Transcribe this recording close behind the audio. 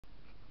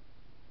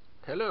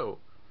Hello,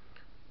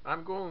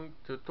 I'm going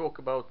to talk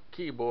about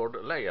keyboard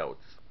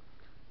layouts.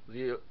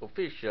 The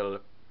official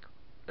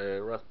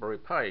Raspberry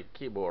Pi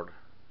keyboard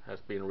has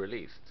been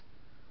released,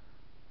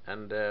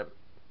 and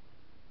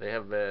they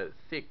have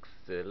six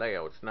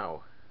layouts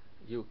now: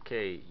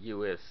 UK,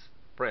 US,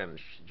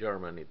 French,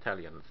 German,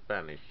 Italian,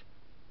 Spanish.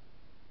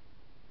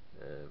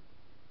 Uh,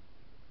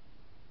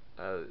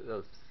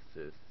 those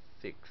uh,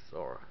 six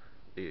are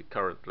the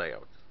current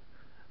layouts.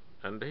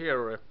 And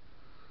here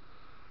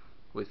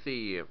we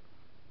see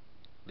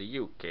the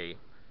UK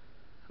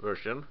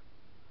version,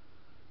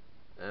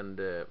 and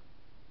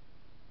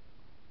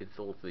it's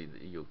also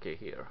the UK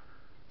here.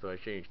 So I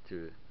changed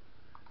to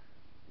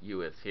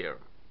US here.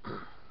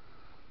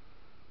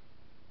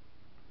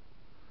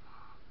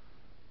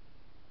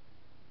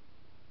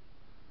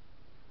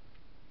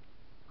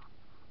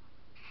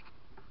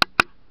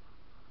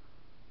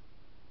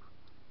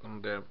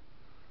 And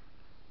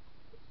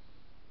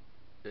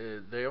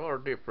they are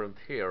different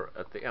here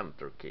at the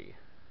enter key,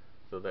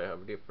 so they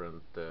have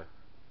different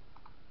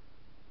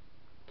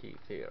keys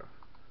here.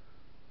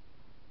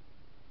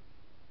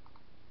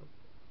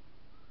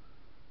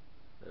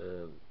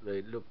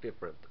 They look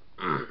different,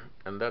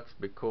 and that's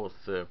because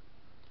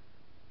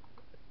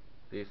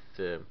this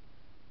they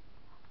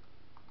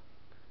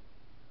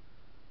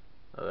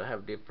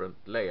have different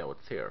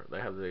layouts here. They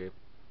have the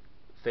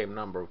same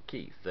number of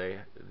keys.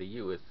 The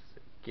US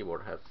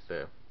keyboard has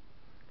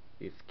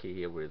this key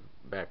here with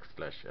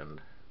backslash and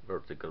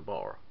vertical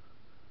bar,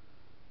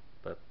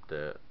 but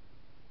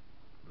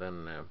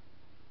then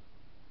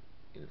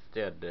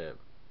instead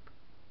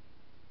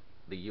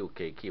the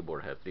UK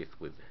keyboard has this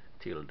with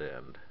tilde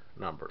and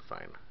number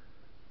sign.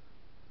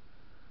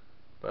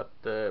 But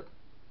the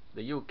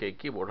UK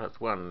keyboard has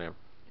one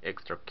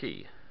extra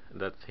key,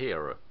 and that's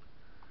here.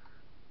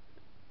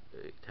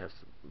 It has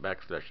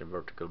backslash and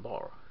vertical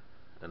bar,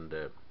 and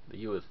the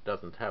US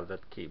doesn't have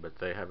that key, but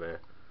they have a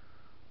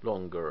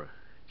longer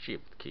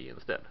shift key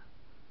instead.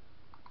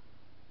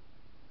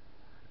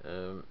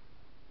 Um,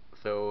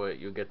 so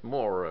you get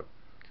more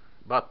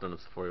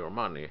buttons for your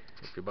money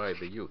if you buy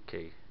the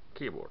UK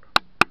keyboard.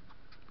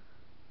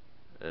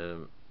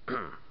 Um,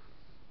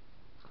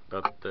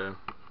 but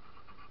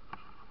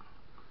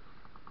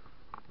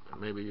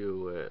maybe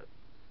you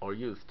are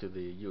used to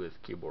the US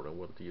keyboard and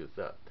want to use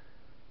that.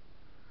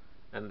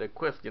 And the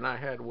question I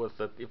had was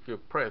that if you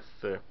press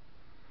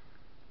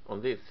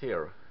on this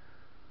here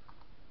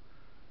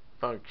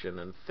function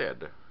and Z,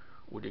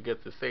 would you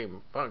get the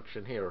same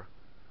function here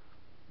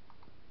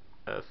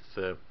as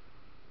I'll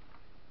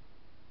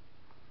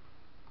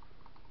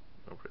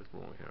press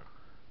wrong here,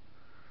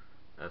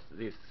 as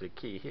this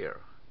key here?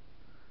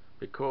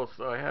 Because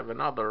I have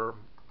another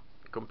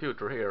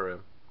computer here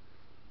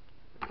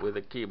with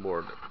a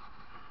keyboard.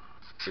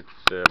 It's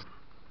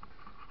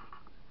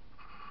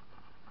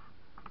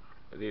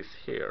this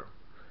here.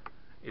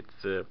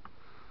 It's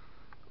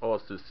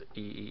Asus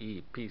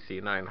EEE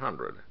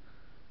PC900,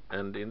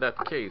 and in that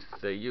case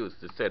they use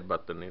the Z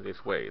button in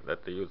this way,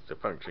 that they use the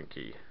function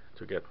key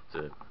to get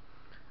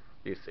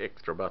this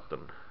extra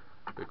button,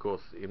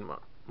 because in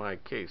my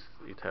case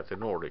it has a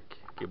Nordic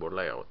keyboard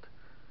layout.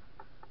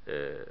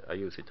 I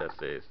use it as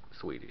a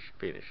Swedish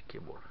Finnish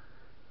keyboard.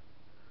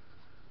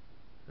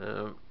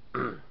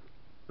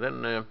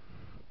 Then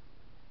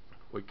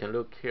we can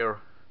look here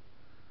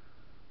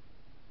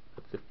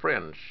at the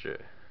French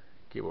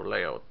keyboard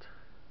layout,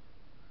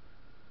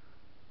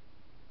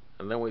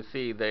 and then we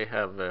see they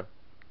have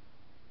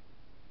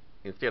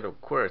instead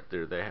of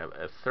QWERTY they have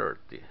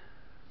AZERTY,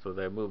 so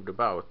they moved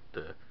about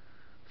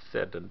Z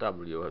and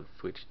W have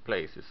switched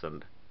places,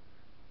 and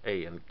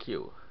A and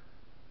Q,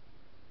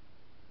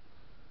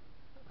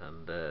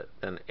 and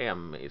then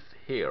M is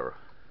here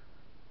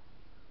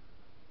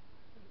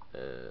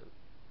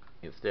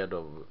instead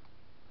of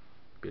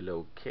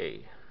below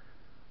K.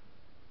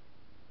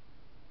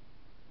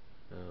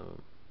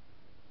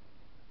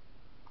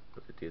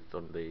 But it is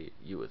on the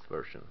US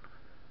version,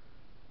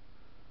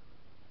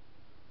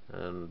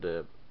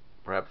 and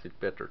perhaps it's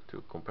better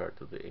to compare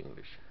to the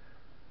English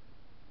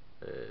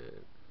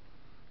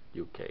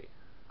UK.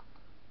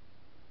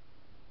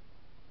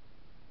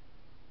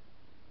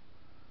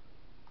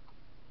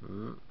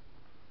 And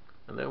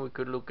then we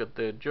could look at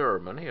the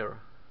German here.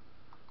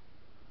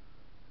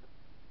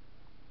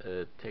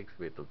 It takes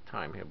a bit of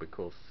time here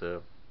because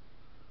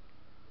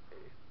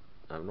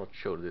I've not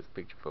showed this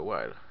picture for a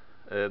while.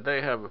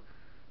 They have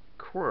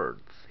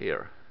QWERTs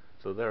here,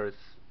 so there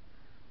is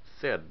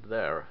Z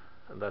there,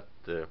 and that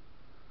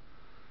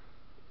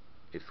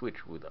is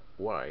switched with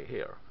Y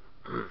here.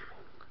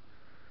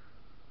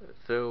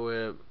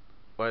 So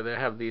while they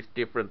have these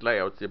different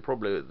layouts,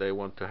 they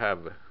want to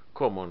have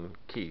common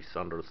keys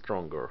under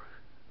stronger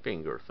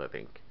fingers, I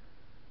think.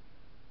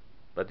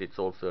 But it's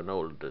also an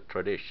old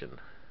tradition.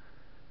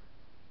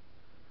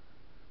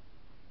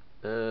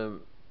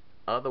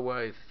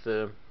 Otherwise,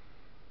 they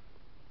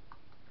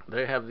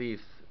have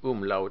these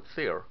umlauts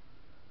here.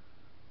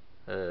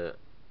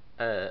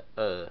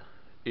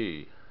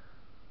 Y.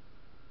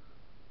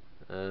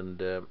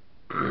 And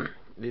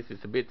this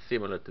is a bit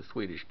similar to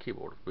Swedish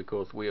keyboard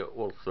because we are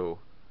also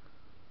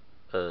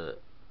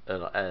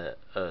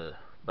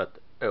but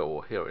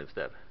O here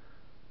instead.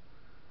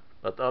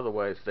 But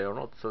otherwise they are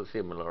not so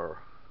similar.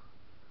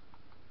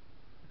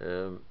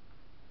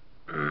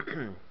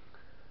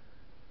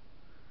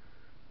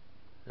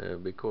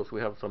 Because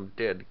we have some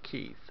dead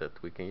keys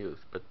that we can use,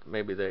 but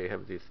maybe they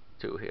have these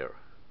two here,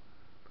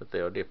 but they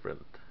are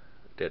different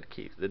dead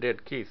keys. The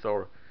dead keys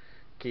are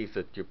keys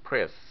that you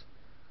press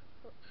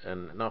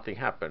and nothing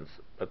happens,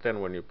 but then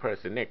when you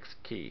press the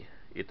next key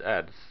it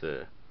adds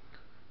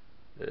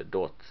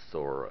dots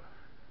or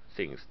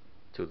things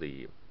to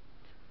the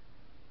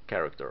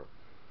character.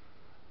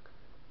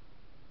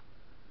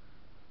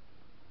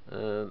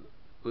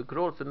 We could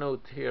also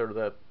note here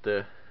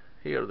that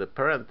here the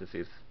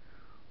parentheses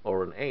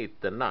are an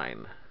 8 and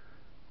 9,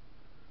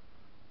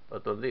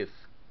 but on this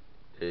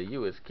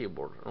US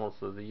keyboard and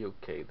also the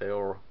UK they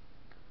are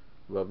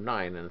above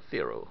 9 and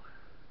 0.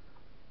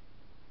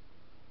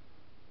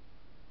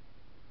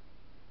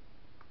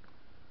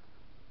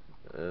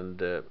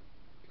 And if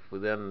we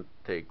then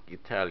take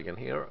Italian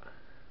here,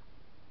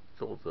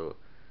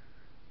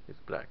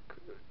 it's black.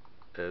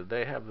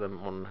 They have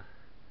them on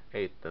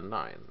 8 and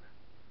 9,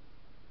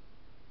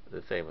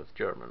 the same as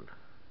German.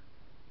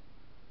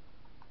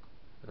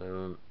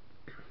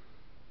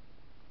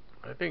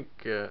 I think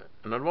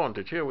an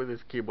advantage here with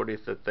this keyboard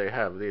is that they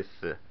have this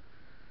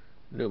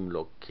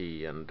numlock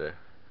key and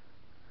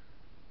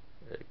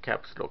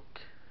caps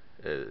lock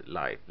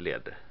light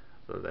LED.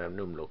 So they have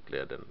numlock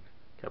LED and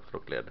caps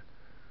lock LED,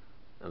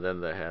 and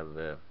then they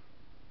have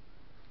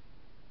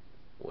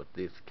what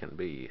this can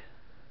be.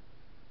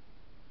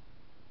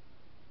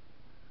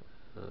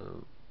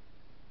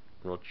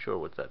 Not sure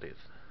what that is.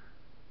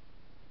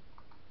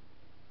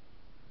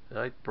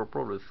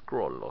 Probably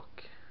scroll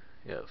lock,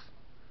 yes.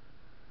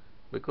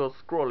 Because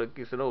scroll lock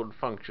is an old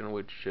function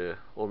which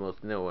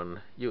almost no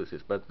one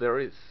uses, but there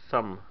is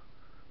some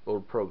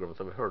old programs.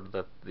 I've heard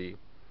that the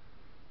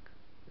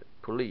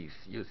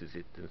police uses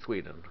it in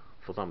Sweden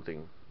for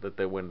something that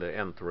when they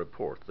enter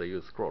reports they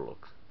use scroll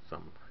locks.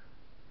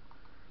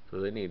 So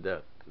they need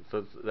that.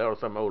 So there are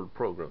some old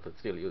programs that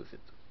still use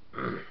it.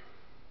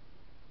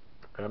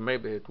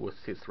 Maybe it was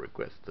his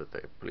request that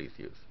the police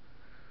use,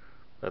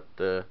 but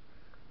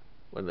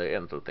when they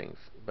enter things.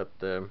 But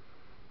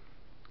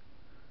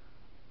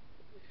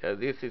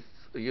this is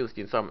used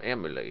in some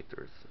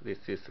emulators.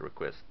 This is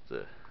request,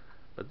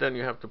 but then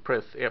you have to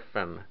press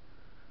FN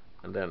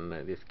and then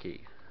this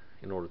key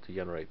in order to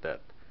generate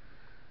that.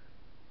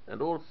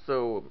 And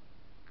also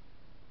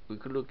we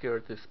could look here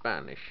at the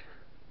Spanish.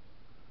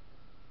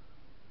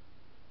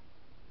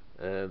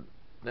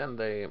 Then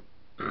they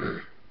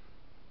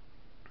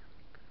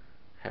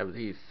have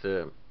these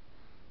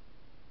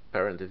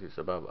parentheses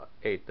above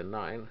 8 and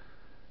 9,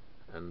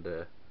 and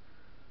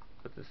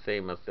but the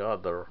same as the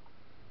other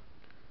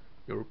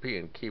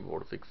European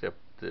keyboards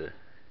except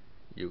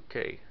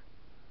UK.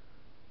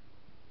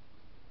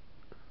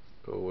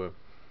 So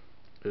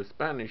the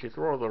Spanish is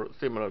rather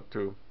similar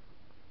to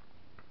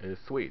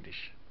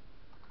Swedish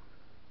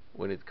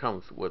when it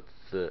comes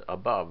what's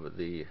above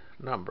the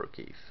number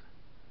keys.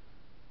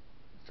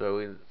 So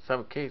in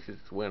some cases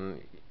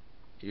when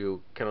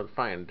you cannot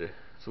find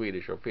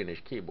Swedish or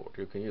Finnish keyboard,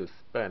 you can use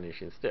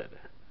Spanish instead,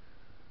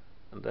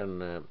 and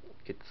then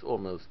it's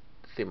almost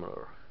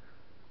similar.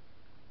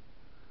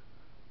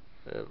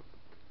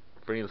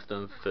 For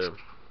instance,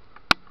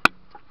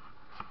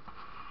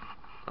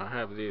 I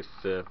have this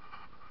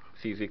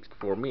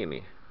C64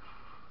 Mini,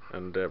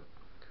 and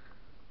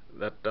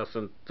that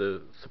doesn't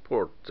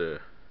support a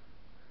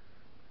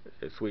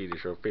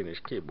Swedish or Finnish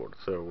keyboard,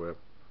 so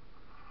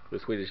the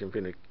Swedish and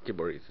Finnish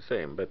keyboard is the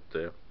same, but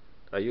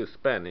I use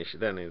Spanish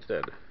then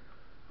instead,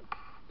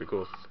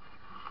 because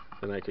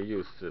then I can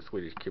use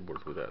Swedish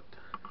keyboards with that.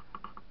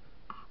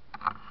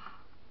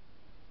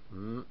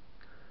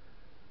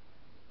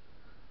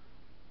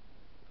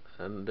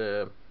 And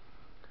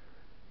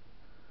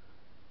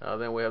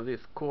then we have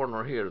this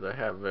corner here. They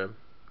have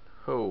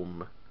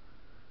home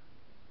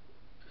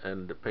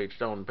and page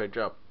down, page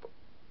up.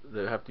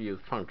 They have to use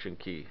function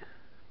key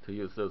to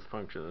use those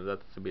functions, and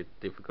that's a bit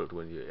difficult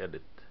when you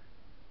edit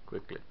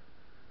quickly.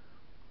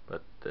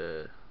 But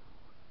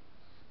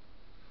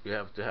you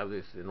have to have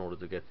this in order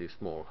to get this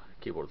small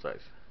keyboard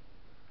size.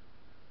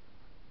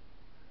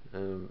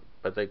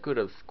 But they could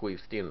have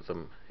squeezed in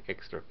some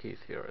extra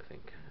keys here, I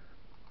think.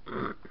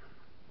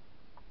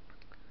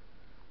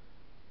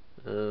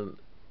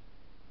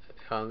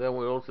 And then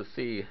we also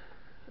see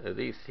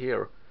these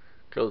here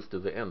close to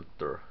the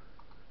enter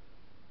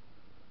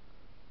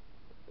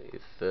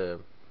is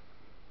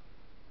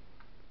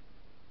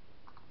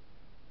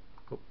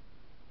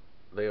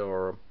they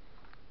are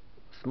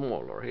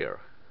smaller here,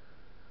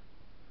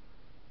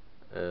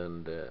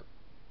 and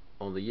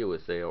on the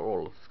US they are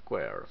all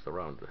squares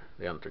around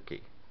the enter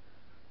key,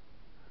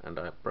 and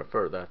I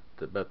prefer that,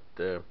 but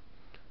you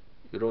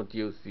don't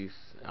use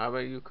these. I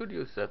mean, you could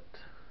use that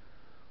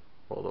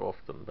rather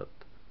often, but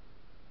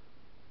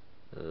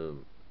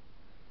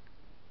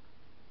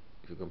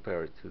if you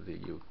compare it to the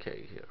UK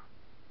here.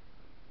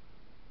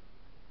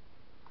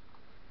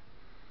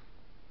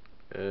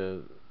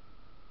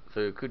 So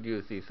you could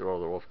use these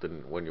rather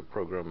often when you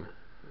program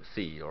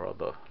C or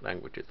other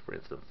languages, for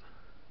instance.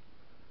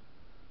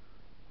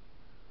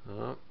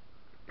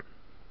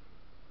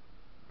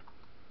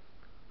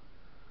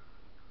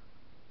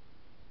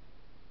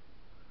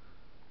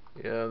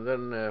 Yeah,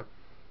 then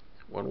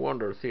one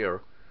wonders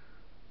here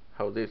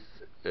how this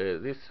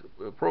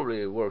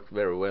probably works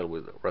very well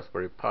with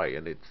Raspberry Pi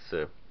and its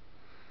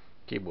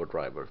keyboard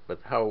drivers, but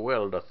how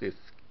well does this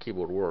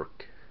keyboard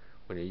work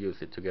when you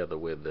use it together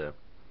with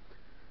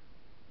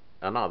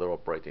another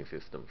operating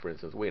system, for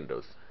instance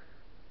Windows?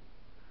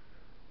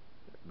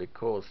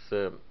 Because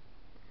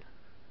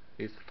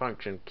this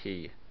function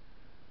key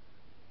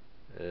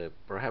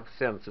perhaps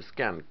sends a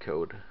scan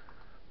code,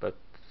 but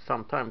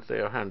sometimes they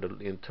are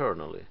handled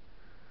internally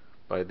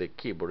by the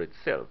keyboard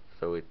itself.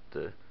 So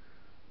it,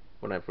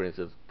 when I, for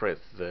instance, press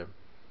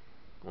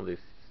on this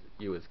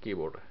US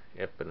keyboard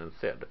F and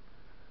Z,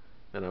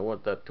 then I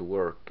want that to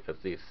work as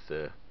this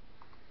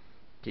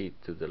key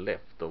to the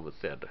left of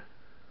Z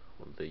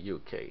on the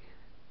UK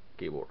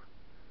keyboard.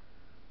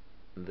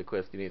 And the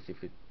question is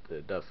if it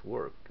does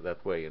work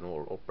that way in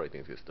all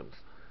operating systems.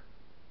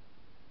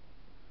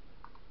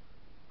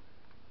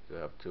 You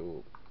have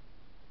to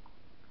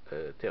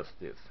test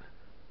this.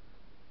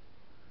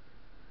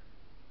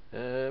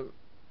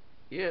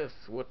 Yes,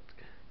 what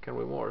can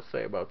we more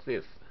say about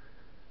this?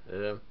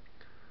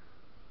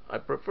 I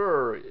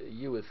prefer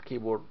US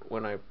keyboard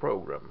when I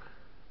program,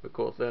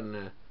 because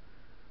then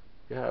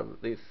you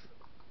have these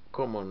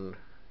common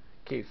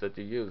keys that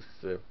you use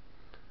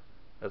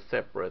as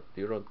separate.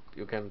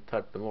 You can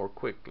type them more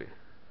quickly.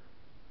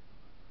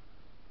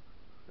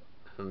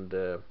 And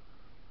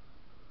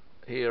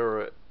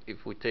here,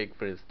 if we take,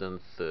 for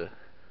instance,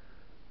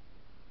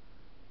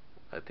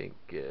 I think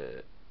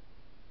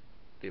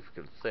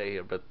difficult to say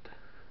here, but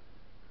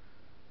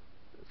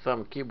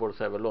some keyboards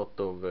have a lot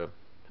of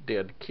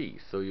dead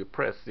keys, so you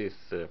press this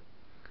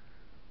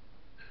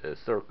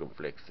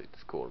circumflex,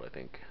 it's called, I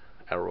think,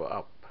 arrow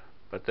up,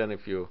 but then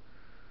if you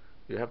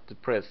have to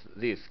press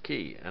this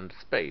key and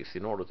space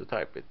in order to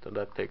type it, and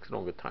that takes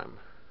longer time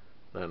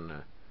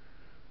than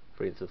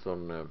for instance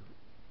on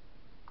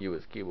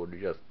US keyboard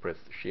you just press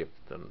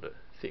shift and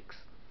 6.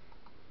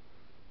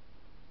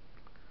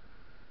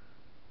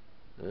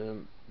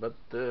 But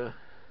so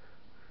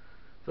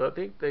I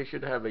think they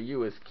should have a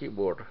US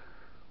keyboard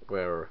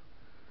where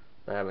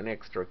they have an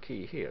extra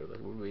key here.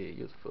 That would be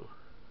useful.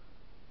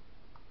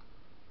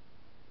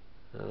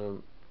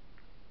 And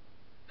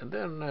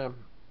then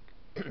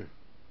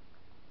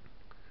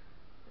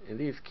in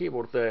these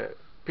keyboards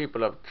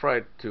people have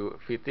tried to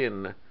fit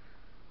in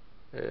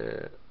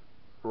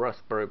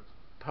Raspberry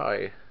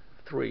Pi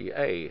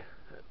 3A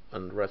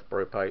and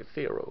Raspberry Pi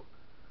 0,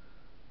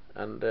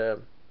 and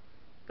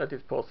that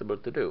is possible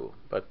to do,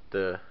 but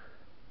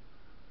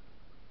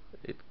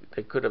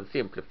they could have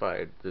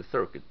simplified the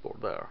circuit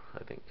board there,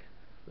 I think,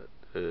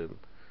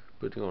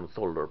 putting on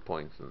solder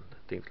points and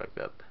things like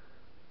that.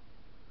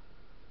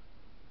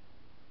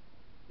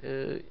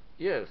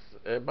 Yes,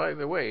 by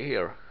the way,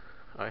 here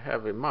I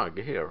have a mug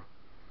here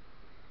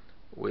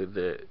with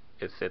the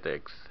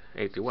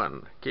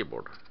ZX81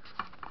 keyboard,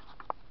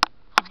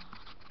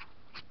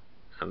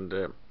 and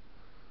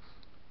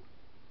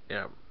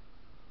yeah,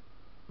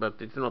 but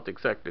it's not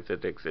exactly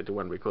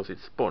ZX81 because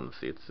it's SPONS.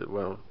 It's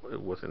well,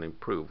 it was an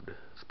improved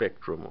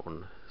Spectrum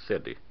on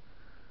SEDI.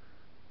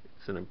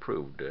 It's an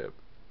improved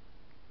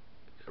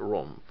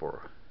ROM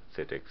for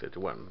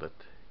ZX81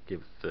 that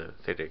gives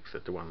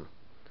ZX81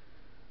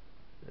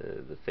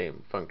 the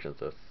same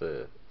functions as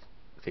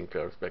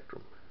Sinclair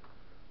Spectrum,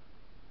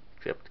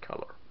 except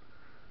color.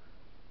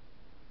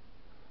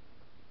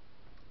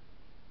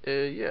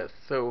 Yes,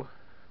 so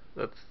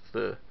that's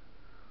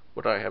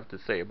what I have to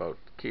say about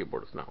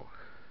keyboards now.